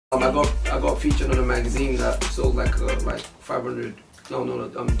I got featured on a magazine that sold like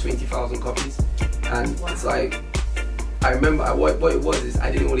 20,000 copies, and it's like, I remember what it was is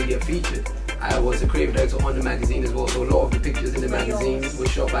I didn't only get featured. I was a creative director on the magazine as well, so a lot of the pictures in the magazine were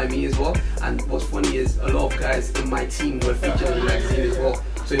shot by me as well. And what's funny is a lot of guys in my team were featured in the magazine as well.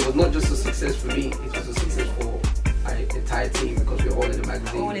 So it was not just a success for me, it was a success for my entire team because we're all in the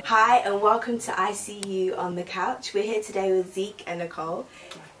magazine. Hi and welcome to I See You on the Couch. We're here today with Zeke and Nicole.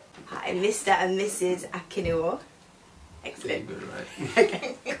 Hi, Mr. and Mrs. Akiniwo. Excellent. Good, right?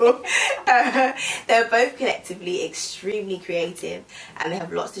 Okay, cool. They're both collectively extremely creative and they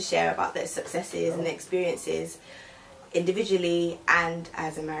have lots to share about their successes and experiences individually and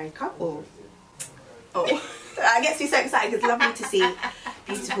as a married couple. Oh, I get so excited. It's lovely to see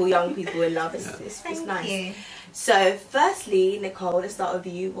beautiful young people in love. It's nice. You. So firstly, Nicole, let's start with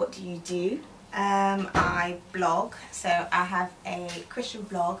you. What do you do? I blog. So I have a Christian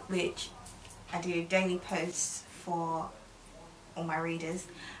blog which I do daily posts for all my readers.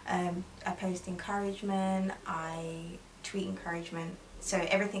 I post encouragement, I tweet encouragement, so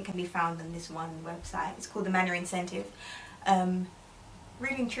everything can be found on this one website. It's called the Manor Incentive. Really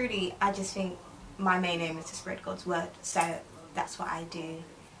and truly, I just think my main aim is to spread God's word, so that's what I do.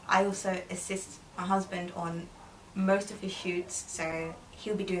 I also assist my husband on most of his shoots, so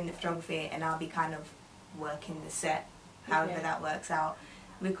he'll be doing the photography and I'll be kind of working the set, however that works out.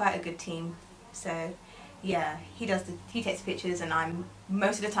 We're quite a good team, so yeah, he takes pictures and I'm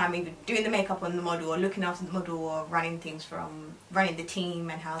most of the time either doing the makeup on the model or looking after the model or running the team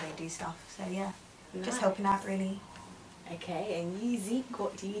and how they do stuff. So yeah, just helping out really. Okay, and you, Zeke,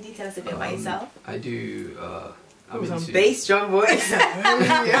 what do you do? Tell us a bit about yourself. I do, I'm into... some bass drum voice. Your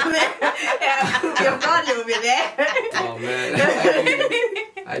blood a little bit there. Oh man,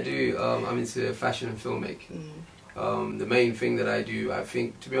 I'm into fashion and filmmaking. The main thing that I do, I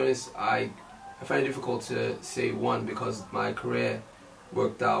think, to be honest, I find it difficult to say one because my career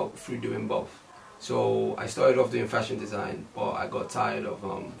worked out through doing both. So I started off doing fashion design, but I got tired of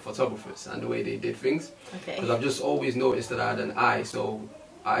photographers and the way they did things. Because I've just always noticed that I had an eye, so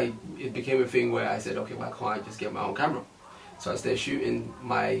it became a thing where I said, okay, why can't I just get my own camera? So I started shooting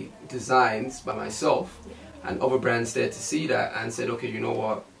my designs by myself, and other brands started to see that and said, okay, you know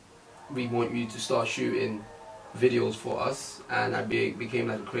what, we want you to start shooting videos for us, and I became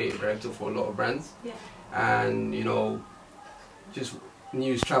like a creative director for a lot of brands. And you know, just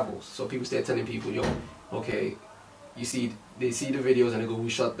news travels, so people start telling people, yo, okay, they see the videos and they go, who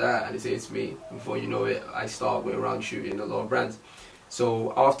shot that? And they say it's me. Before you know it, I start going around shooting a lot of brands.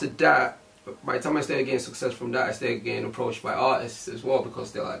 So after that, by the time I started getting success from that, I started getting approached by artists as well,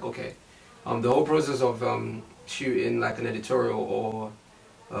 because they're like, okay, the whole process of shooting like an editorial or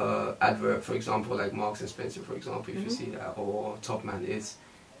advert, for example, like Marks and Spencer, for example, if you see that, or Top Man, it's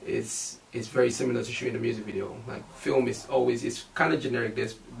very similar to shooting a music video. Like film is always, it's kind of generic.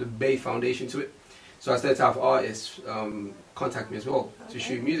 There's the base foundation to it. So I started to have artists contact me as well to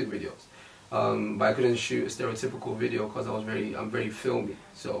shoot music videos. But I couldn't shoot a stereotypical video because I'm very filmy.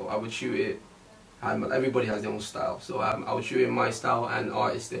 So I would shoot it. Everybody has their own style. So I would shoot it in my style, and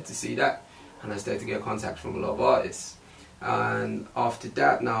artists there to see that, and I started to get contact from a lot of artists. And after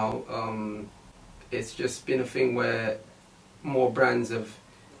that now, it's just been a thing where more brands have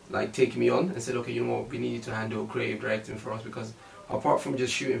like taken me on and said, okay, you know what, we need you to handle creative directing for us, because apart from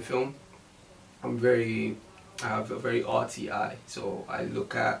just shooting film, I have a very arty eye. So I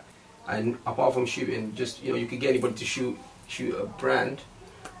look at, and apart from shooting, just, you know, you could get anybody to shoot a brand,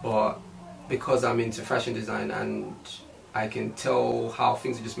 but because I'm into fashion design and I can tell how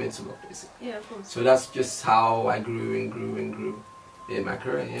things are just meant to look, basically. Yeah, of course. So that's just how I grew and grew and grew in my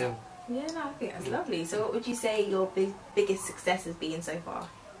career, yeah. Yeah, no, I think that's lovely. So what would you say your biggest success has been so far?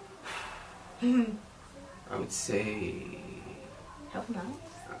 I would say... Help me out.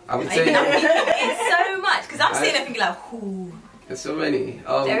 I would say... It's so much, because I'm sitting there thinking like, ooh. There's so many.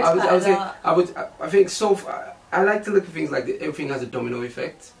 I think so far, I like to look at things like everything has a domino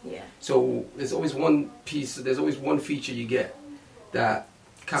effect. Yeah. So there's always one piece, there's always one feature you get that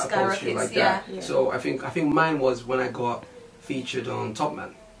catapults you like that. Yeah. So I think mine was when I got featured on Top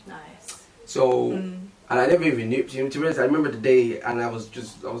Man. Nice. So and I never even knew. To be honest, I remember the day, and I was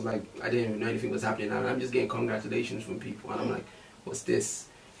like, I didn't even know anything was happening, and I'm just getting congratulations from people, and I'm like, what's this?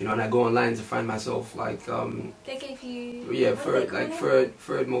 You know, and I go online to find myself like they gave you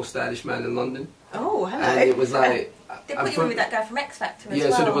third most stylish man in London. Oh, hello. And it was like they put you in with that guy from X Factor as well.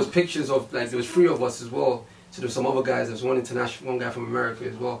 Yeah, so there was pictures of like there was 3 of us as well. So there was some other guys. There was one international, one guy from America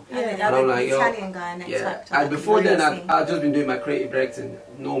as well. Yeah, and I'm like, yo, Italian guy in X Factor. And before then, I'd just been doing my creative directing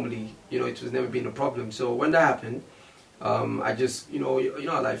normally. You know, it was never been a problem. So when that happened, I just, you know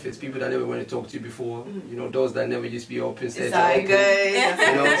how life is. People that never want to talk to you before, you know, those that never used to be open, said open.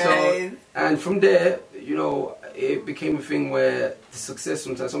 You know, so, and from there, you know, it became a thing where the success,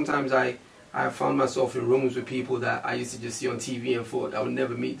 sometimes I found myself in rooms with people that I used to just see on TV and thought I would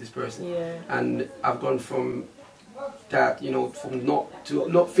never meet this person. Yeah. And I've gone from that, you know, from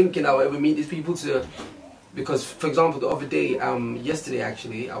not thinking I would ever meet these people to, because, for example, the other day, yesterday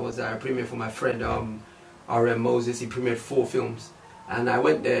actually, I was at a premiere for my friend, RM Moses. He premiered 4 films, and I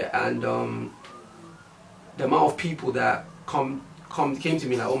went there, and the amount of people that came to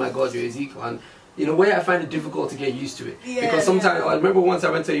me like, oh my God, you're Ezekiel, and in a way I find it difficult to get used to it, because sometimes, I remember once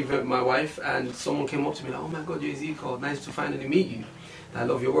I went to an event with my wife, and someone came up to me like, oh my God, you're Ezekiel, nice to finally meet you, I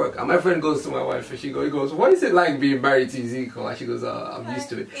love your work. And my friend goes to my wife and he goes, what is it like being married to Ezekiel? And she goes, I'm used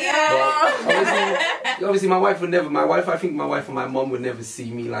to it. Yeah. But obviously my wife, I think my wife and my mom would never see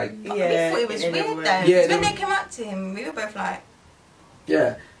me like... Yeah. We thought it was weird though. Yeah, when they came up to him, we were both like...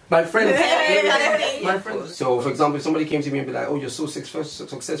 Yeah. My friends, so for example, if somebody came to me and be like, oh, you're so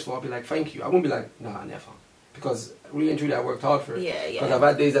successful, I'll be like, thank you. I won't be like, nah, never. Because really and truly I worked hard for it. Yeah, yeah. Because I've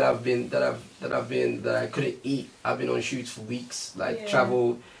had days that I couldn't eat. I've been on shoots for weeks, like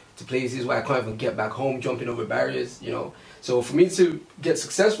travel to places where I can't even get back home, jumping over barriers, you know. So for me to get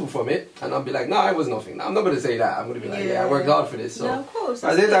successful from it, and I'll be like, no, it was nothing. I'm not going to say that. I'm going to be like, yeah, I worked hard for this. So no, of course.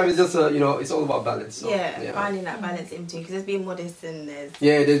 at the same time, it's just, you know, it's all about balance. So, finding that balance in between, because there's being modest and there's...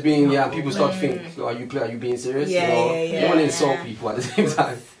 Yeah, there's being, people start to think, so are you being serious? Yeah, you know, you don't want to insult people at the same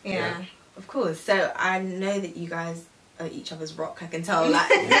time. Yeah, of course. So I know that you guys are each other's rock, I can tell. Like,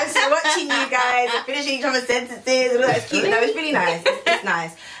 just watching you guys, finishing each other's sentences, it's cute. No, it's really nice. It's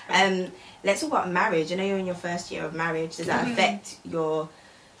nice. Let's talk about marriage. I know you're in your first year of marriage. Does that affect your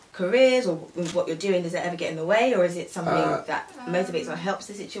careers or what you're doing? Does it ever get in the way, or is it something that motivates or helps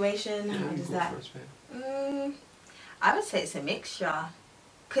the situation? How does that? I would say it's a mixture.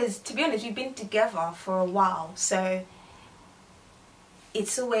 Because to be honest, we've been together for a while, so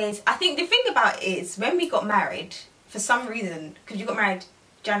it's always... I think the thing about it is when we got married, for some reason, because we got married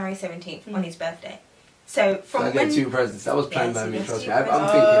January 17th on his birthday. So from I get 2 presents. That was planned by me. Trust me. I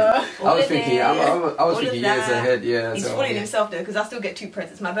was thinking years ahead. Yeah. He's fooling himself though, because I still get 2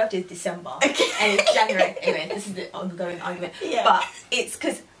 presents. My birthday is December, and it's January. Anyway, this is the ongoing argument. Yeah. But it's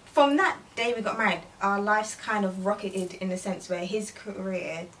because from that day we got married, our lives kind of rocketed in the sense where his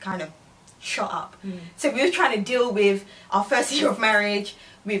career kind of shot up. So we were trying to deal with our first year of marriage,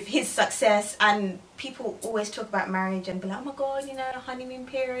 with his success, and people always talk about marriage and be like, oh my God, you know, honeymoon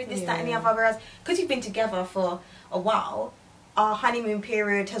period, this, that and the other. Whereas, because we've been together for a while, our honeymoon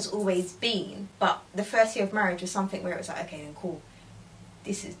period has always been, but the first year of marriage was something where it was like, okay, then cool,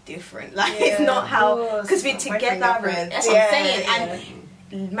 this is different. Like, it's not how, because we're together, that's what I'm saying.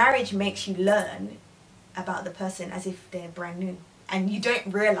 And marriage makes you learn about the person as if they're brand new. And you don't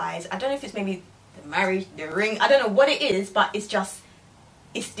realise, I don't know if it's maybe the marriage, the ring, I don't know what it is, but it's just,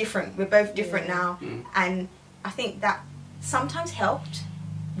 it's different. We're both different now. And I think that sometimes helped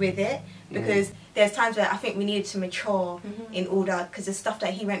with it, because there's times where I think we needed to mature in order, because the stuff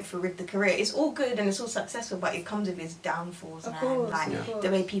that he went through with the career, it's all good and it's all successful, but it comes with his downfalls, the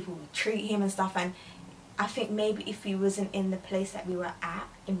way people treat him and stuff. And I think maybe if he wasn't in the place that we were at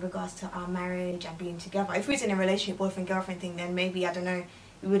in regards to our marriage and being together, if we was in a relationship, boyfriend-girlfriend thing, then maybe, I don't know,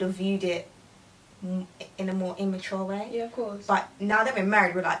 we would have viewed it in a more immature way. Yeah, of course. But now that we're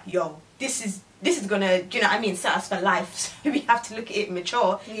married, we're like, yo, this is gonna, do you know what I mean, set us for life. So we have to look at it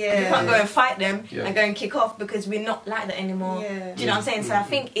mature. Yeah. We can't go and fight them and go and kick off, because we're not like that anymore. Yeah. Do you know what I'm saying? So I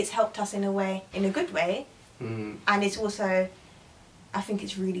think it's helped us in a way, in a good way. And it's also, I think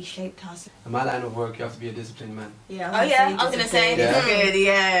it's really shaped us. In my line of work, you have to be a disciplined man. Yeah. I was gonna say.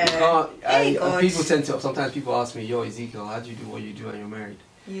 People tend to, sometimes people ask me, yo, Ezekiel, how do you do what you do when you're married?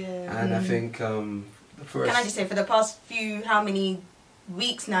 Yeah. And I think the first... Can I just say, for the past how many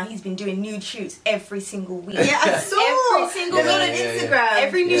weeks now, he's been doing nude shoots every single week. Yeah, I saw. Every single week. On Instagram.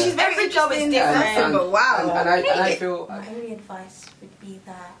 Every nude, every job is different. But wow. And I feel... My only advice would be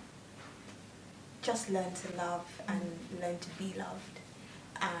that just learn to love and learn to be loved.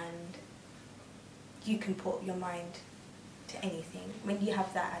 And you can put your mind to anything. When you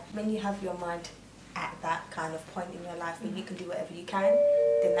have your mind at that kind of point in your life where you can do whatever you can,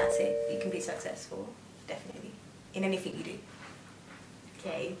 then that's it. You can be successful, definitely, in anything you do.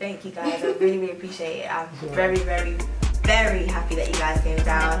 Okay, thank you guys. I really, really appreciate it. I'm very, very, very happy that you guys came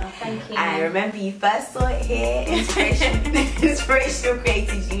down. Thank you. And remember, you first saw it here. Inspirational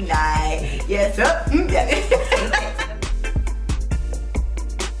Creatives Unite. Yes,